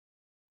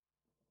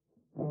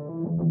What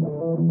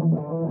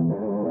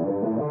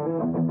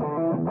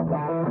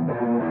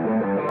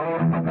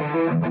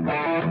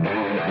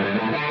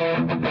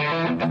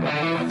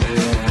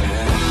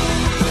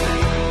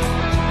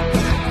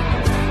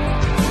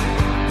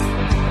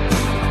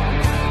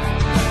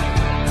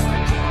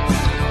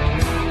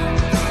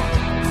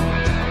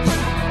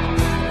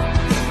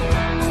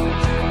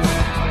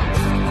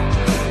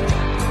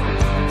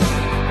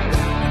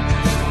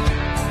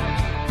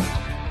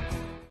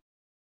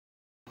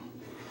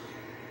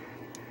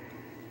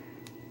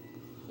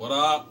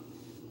up?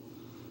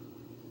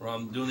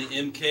 I'm doing the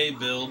MK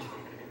build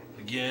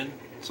again.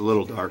 It's a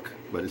little dark,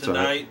 but it's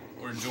tonight.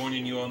 We're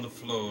joining you on the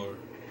floor.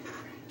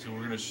 So we're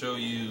going to show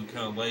you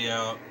kind of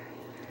layout,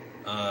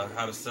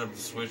 how to set up the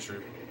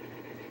switcher,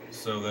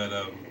 so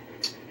that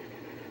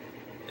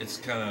it's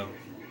kind of,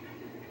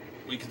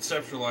 we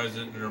conceptualize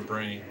it in our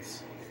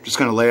brains. Just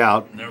going to lay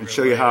out and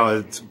show you how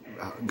it's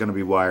going to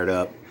be wired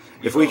up.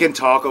 If we can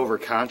talk over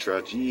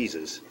Contra,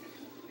 Jesus.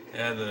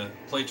 Yeah, the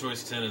Play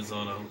Choice 10 is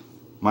on a...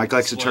 Mike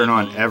likes to turn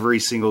on every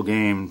single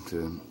game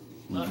to...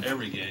 Not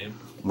every game.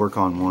 Work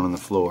on one on the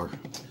floor.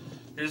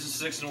 Here's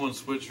a 6-in-1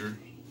 switcher.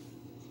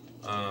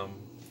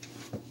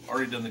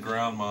 Already done the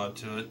ground mod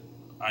to it.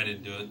 I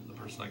didn't do it. The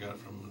person I got it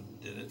from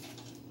did it.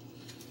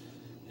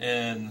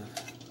 And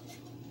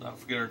not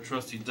forget our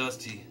trusty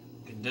dusty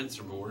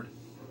condenser board.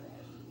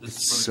 This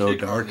it's is so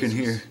dark in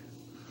here.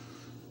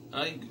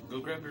 Go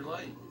grab your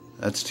light.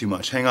 That's too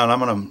much. Hang on, I'm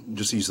gonna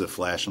just use the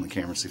flash on the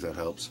camera, see if that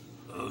helps.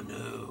 Oh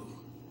no.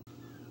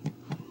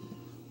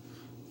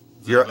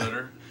 Is that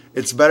better?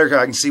 It's better because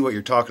I can see what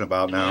you're talking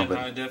about now. But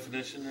high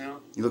definition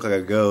now? You look like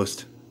a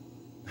ghost.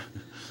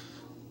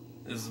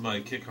 This is my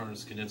kick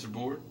harness condenser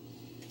board.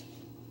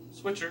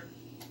 Switcher.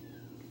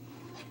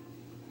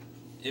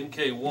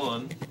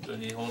 MK1.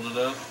 Can you hold it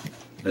up?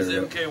 This is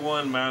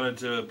MK1 mounted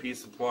to a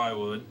piece of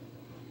plywood.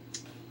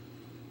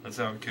 That's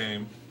how it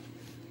came.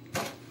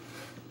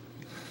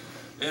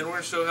 And we're going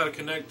to show how to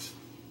connect,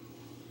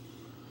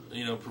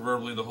 you know,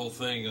 proverbially the whole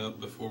thing up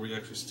before we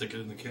actually stick it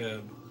in the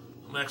cab.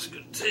 I'm actually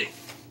going to take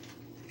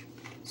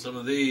some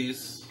of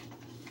these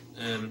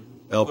and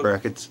L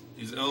brackets.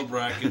 These L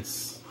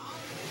brackets.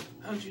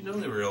 How did you know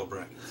they were L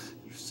brackets?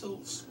 You're so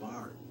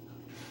smart.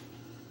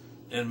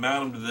 And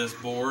mount them to this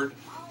board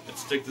and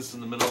stick this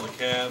in the middle of the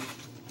cab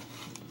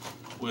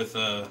with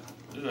I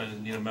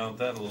need to mount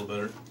that a little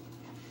better.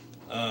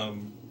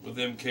 With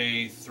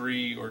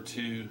MK3 or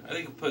 2. I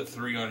think I'll put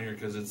 3 on here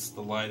because it's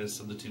the lightest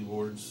of the two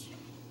boards.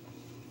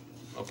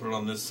 I'll put it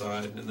on this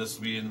side, and this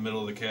will be in the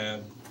middle of the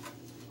cab.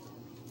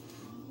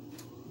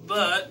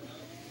 But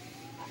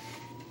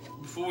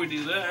before we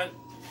do that,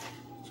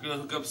 I'm just going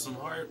to hook up some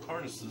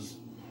harnesses.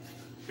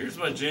 Here's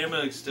my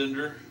JAMA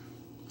extender.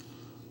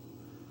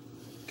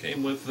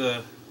 Came with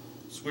the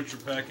switcher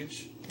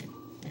package.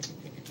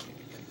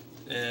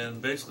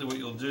 And basically what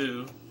you'll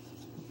do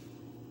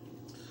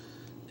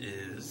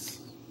is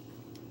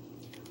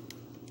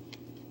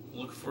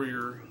look for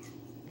your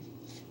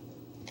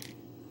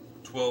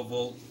 12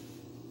 volt.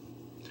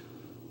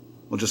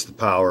 Well, just the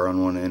power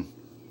on one end.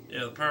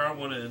 Yeah, the power on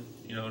one end,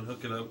 you know, and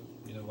hook it up,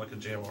 you know, like a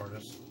JAMA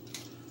harness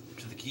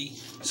to the key.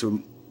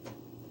 So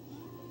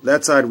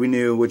that side we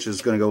knew which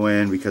is going to go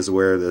in because of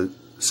where the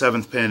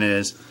 7th pin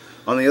is.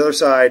 On the other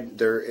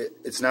side,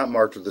 it's not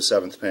marked with the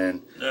 7th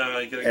pin,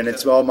 and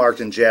it's all marked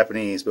in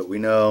Japanese. But we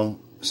know,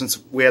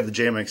 since we had the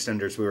JAMA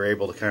extenders, we were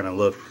able to kind of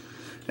look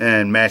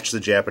and match the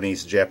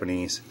Japanese.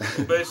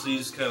 Well, basically, you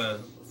just kind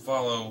of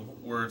follow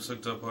where it's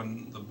hooked up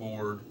on the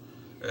board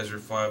as your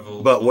 5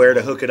 volt. But where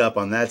to hook it up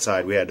on that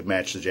side, we had to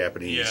match the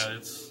Japanese. Yeah,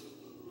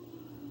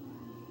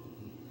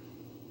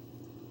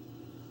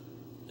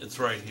 it's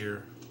right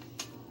here.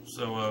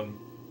 So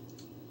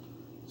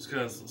just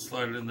kind of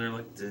slide it in there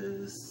like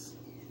this.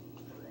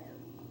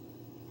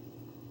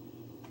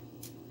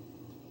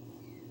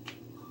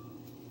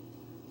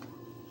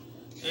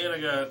 And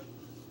I got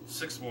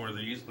 6 more of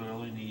these, but I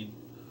only need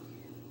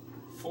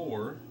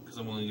 4 because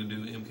I'm only going to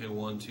do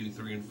MK1, 2,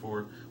 3, and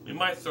 4. We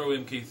might throw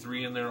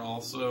MK3 in there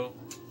also.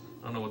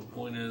 I don't know what the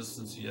point is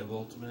since you have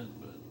Ultimate,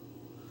 but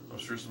I'm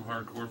sure some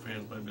hardcore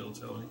fans might be able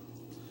to tell me.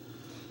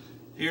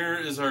 Here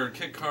is our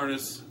kick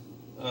harness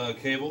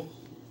cable.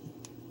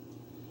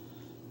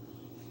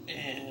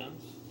 And,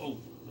 I'll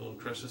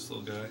crush this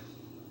little guy.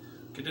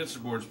 Condenser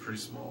board's pretty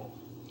small.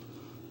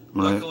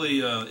 Right. Luckily,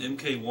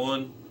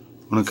 MK1...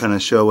 I'm going to kind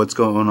of show what's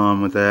going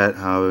on with that,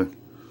 how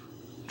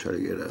try to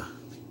get a...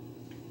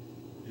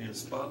 You need a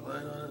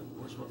spotlight on it?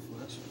 Where's my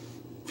flash?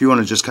 If you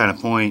want to just kind of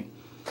point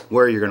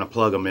where you're going to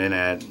plug them in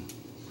at.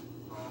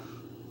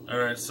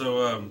 Alright,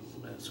 so,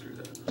 screw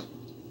that.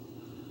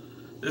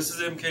 This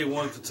is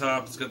MK1 at the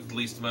top. It's got the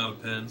least amount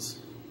of pins.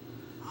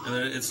 And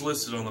then it's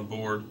listed on the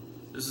board.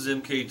 This is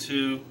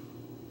MK2,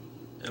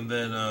 and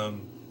then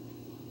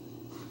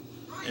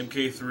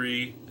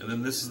MK3, and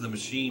then this is the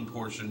machine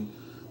portion.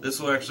 This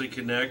will actually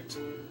connect to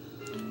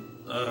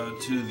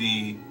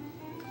the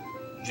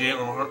jam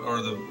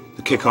or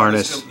the kick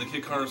harness. The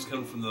kick harness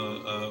comes from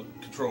the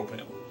control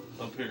panel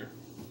up here.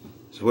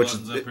 So which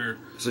is up here.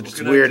 So it's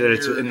weird that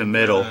it's in the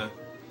middle.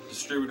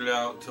 distributed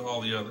out to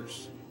all the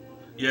others.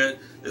 Yet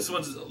this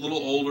one's a little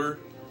older.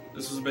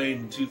 This was made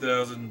in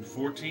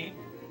 2014.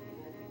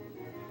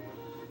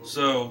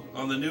 So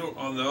on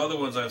the other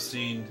ones I've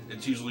seen,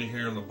 it's usually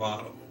here on the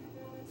bottom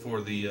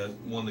for the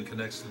one that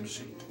connects to the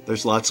machine.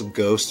 There's lots of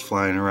ghosts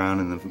flying around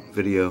in the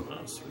video.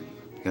 Oh,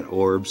 sweet. Got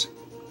orbs.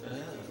 Yeah,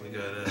 we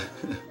got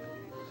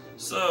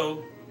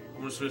So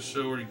I'm just going to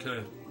show where you kind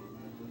of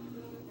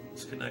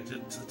it's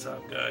connected to the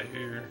top guy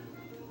here.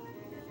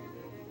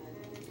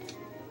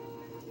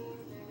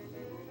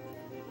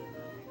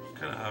 It's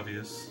kind of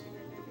obvious.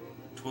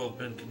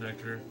 12-pin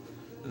connector.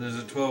 And there's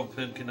a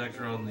 12-pin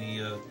connector on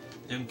the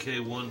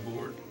MK1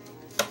 board.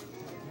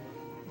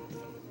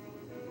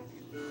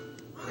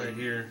 Right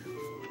here.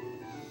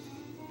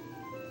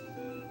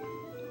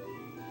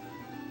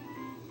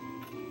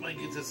 Might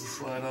get this to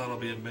slide on, I'll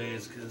be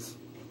amazed because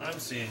I'm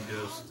seeing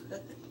ghosts.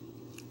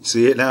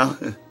 See it now?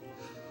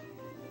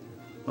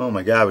 Oh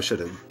my god, we should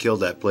have killed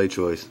that play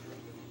choice.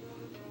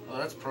 Oh,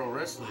 that's pro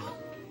wrestling.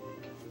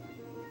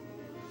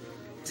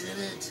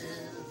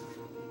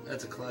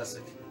 That's a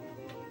classic.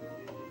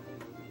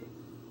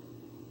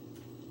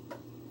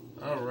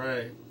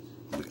 Alright.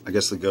 I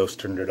guess the ghost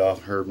turned it off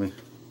and heard me.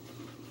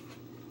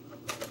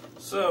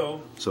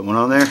 So it went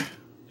on there?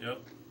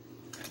 Yep.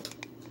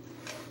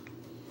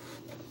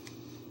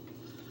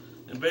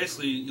 And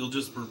basically, you'll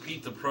just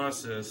repeat the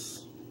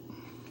process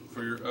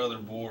for your other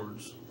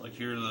boards. Like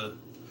here are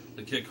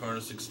the kick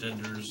harness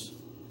extenders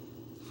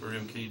for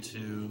MK2.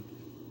 And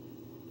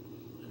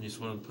you just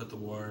want to put the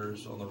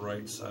wires on the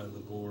right side of the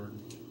board,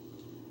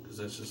 because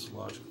that's just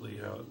logically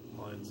how it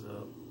lines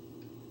up.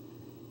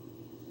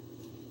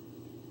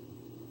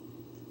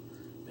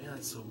 Man,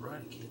 it's so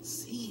bright I can't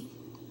see.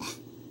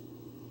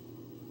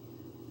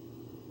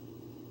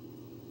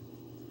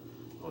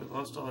 Oh, we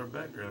lost all our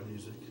background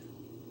music.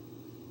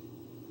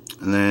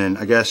 And then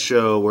I guess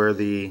show where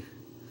you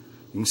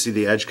can see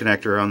the edge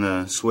connector on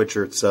the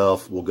switcher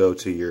itself will go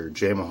to your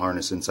JAMA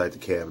harness inside the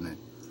cabinet.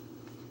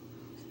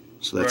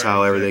 So that's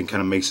how everything kind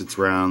of makes its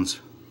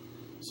rounds.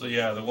 So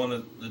yeah,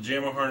 the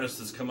JAMA harness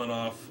that's coming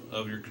off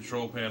of your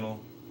control panel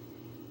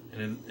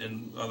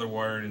and other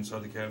wiring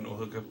inside the cabinet will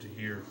hook up to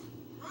here.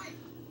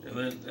 And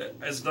then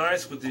it's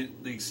nice with the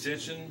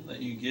extension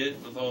that you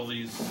get with all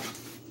these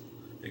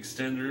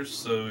extenders,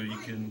 so you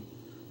can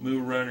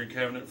move around your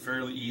cabinet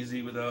fairly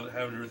easy without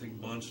having everything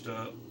bunched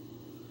up.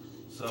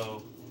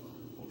 So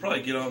we'll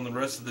probably get on the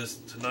rest of this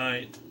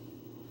tonight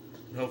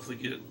and hopefully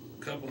get a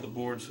couple of the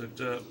boards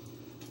hooked up.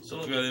 Still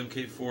don't got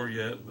MK4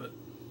 yet, but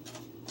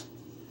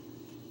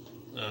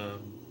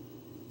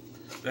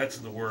that's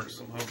in the works.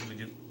 I'm hoping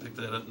to pick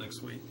that up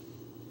next week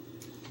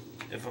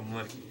if I'm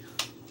lucky.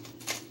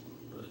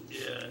 But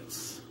yeah,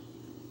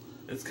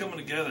 it's coming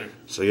together.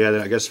 So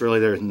yeah, I guess really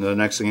the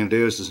next thing to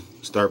do is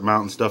start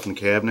mounting stuff in the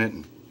cabinet.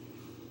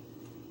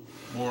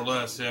 More or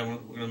less, yeah. We're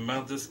going to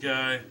mount this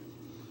guy,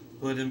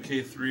 put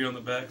MK3 on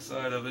the back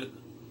side of it,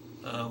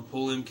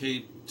 pull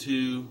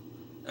MK2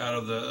 out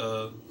of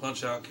the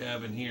punch-out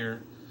cab in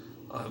here.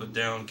 I'll have a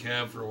down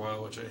cab for a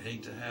while, which I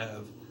hate to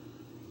have,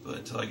 but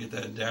until I get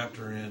that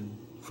adapter in.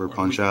 For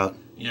punch-out?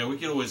 Yeah, we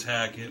could always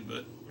hack it,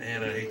 but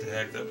man, I hate to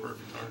hack that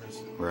perfect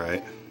harness.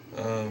 Right.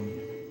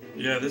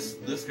 Yeah,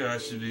 this guy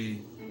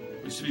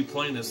we should be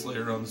playing this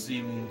later on this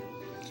evening.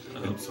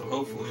 So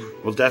hopefully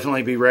we'll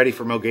definitely be ready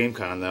for Mo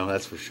GameCon, though.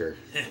 That's for sure.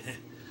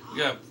 We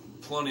got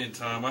plenty of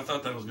time. I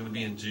thought that was going to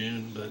be in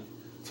June, but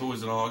it's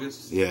always in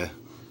August. Yeah.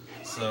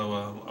 So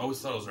I always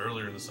thought it was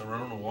earlier in the summer. I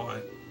don't know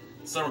why.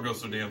 Summer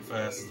goes so damn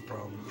fast is the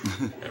problem.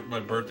 After my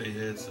birthday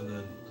hits, and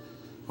then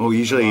well,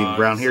 usually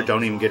around here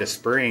don't even get a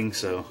spring,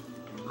 so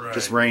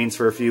just rains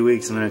for a few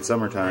weeks and then it's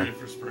summertime. Ready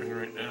for spring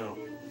right now.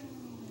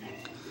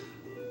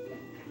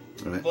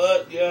 Right.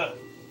 But yeah,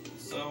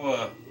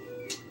 so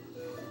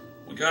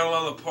we got a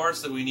lot of the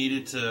parts that we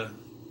needed to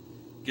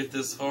get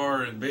this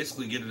far and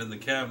basically get it in the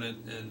cabinet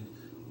and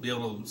be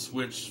able to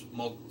switch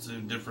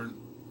to different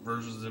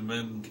versions of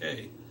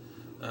MK.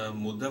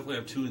 We'll definitely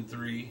have 2 and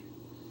 3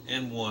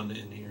 and 1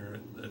 in here,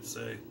 I'd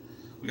say.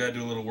 We got to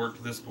do a little work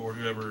to this board.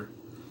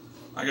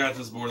 I got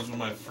this board. This was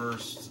one of my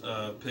first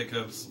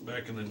pickups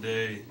back in the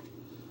day.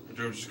 I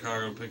drove to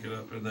Chicago to pick it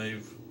up, and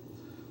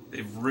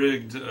they've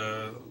rigged.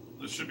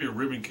 There should be a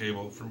ribbon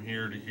cable from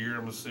here to here.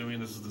 I'm assuming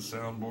this is the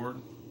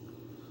soundboard,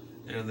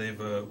 and they've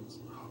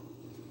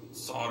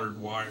soldered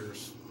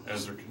wires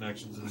as their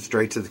connections.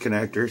 Straight to the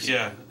connectors.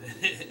 Yeah,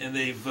 and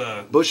they've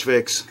bush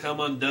fix come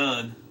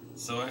undone,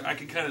 so I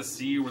can kind of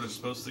see where they're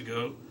supposed to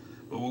go.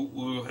 But we'll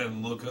go ahead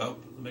and look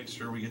up and make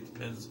sure we get the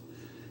pins,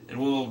 and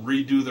we'll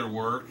redo their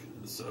work.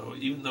 So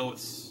even though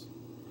it's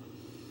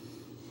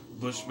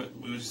would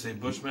you say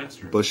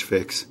Bushmaster? Bush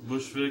fix.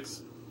 Bush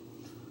fix.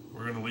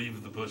 We're gonna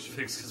leave the bush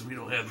fix because we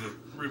don't have the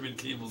ribbon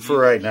cables for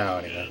right now,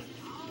 anyway.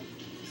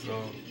 Yeah.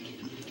 So,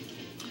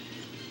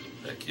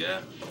 heck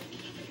yeah.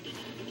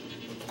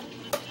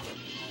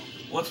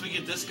 Once we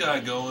get this guy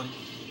going,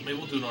 maybe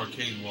we'll do an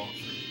arcade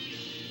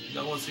walkthrough.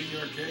 Y'all want to see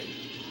the arcade?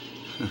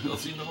 Y'all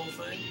seen the whole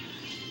thing?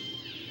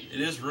 It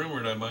is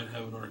rumored I might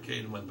have an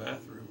arcade in my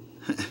bathroom.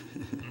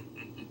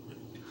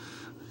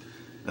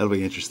 That'll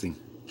be interesting.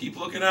 Keep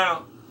looking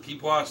out.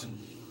 Keep watching.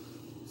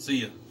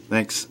 See ya.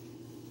 Thanks.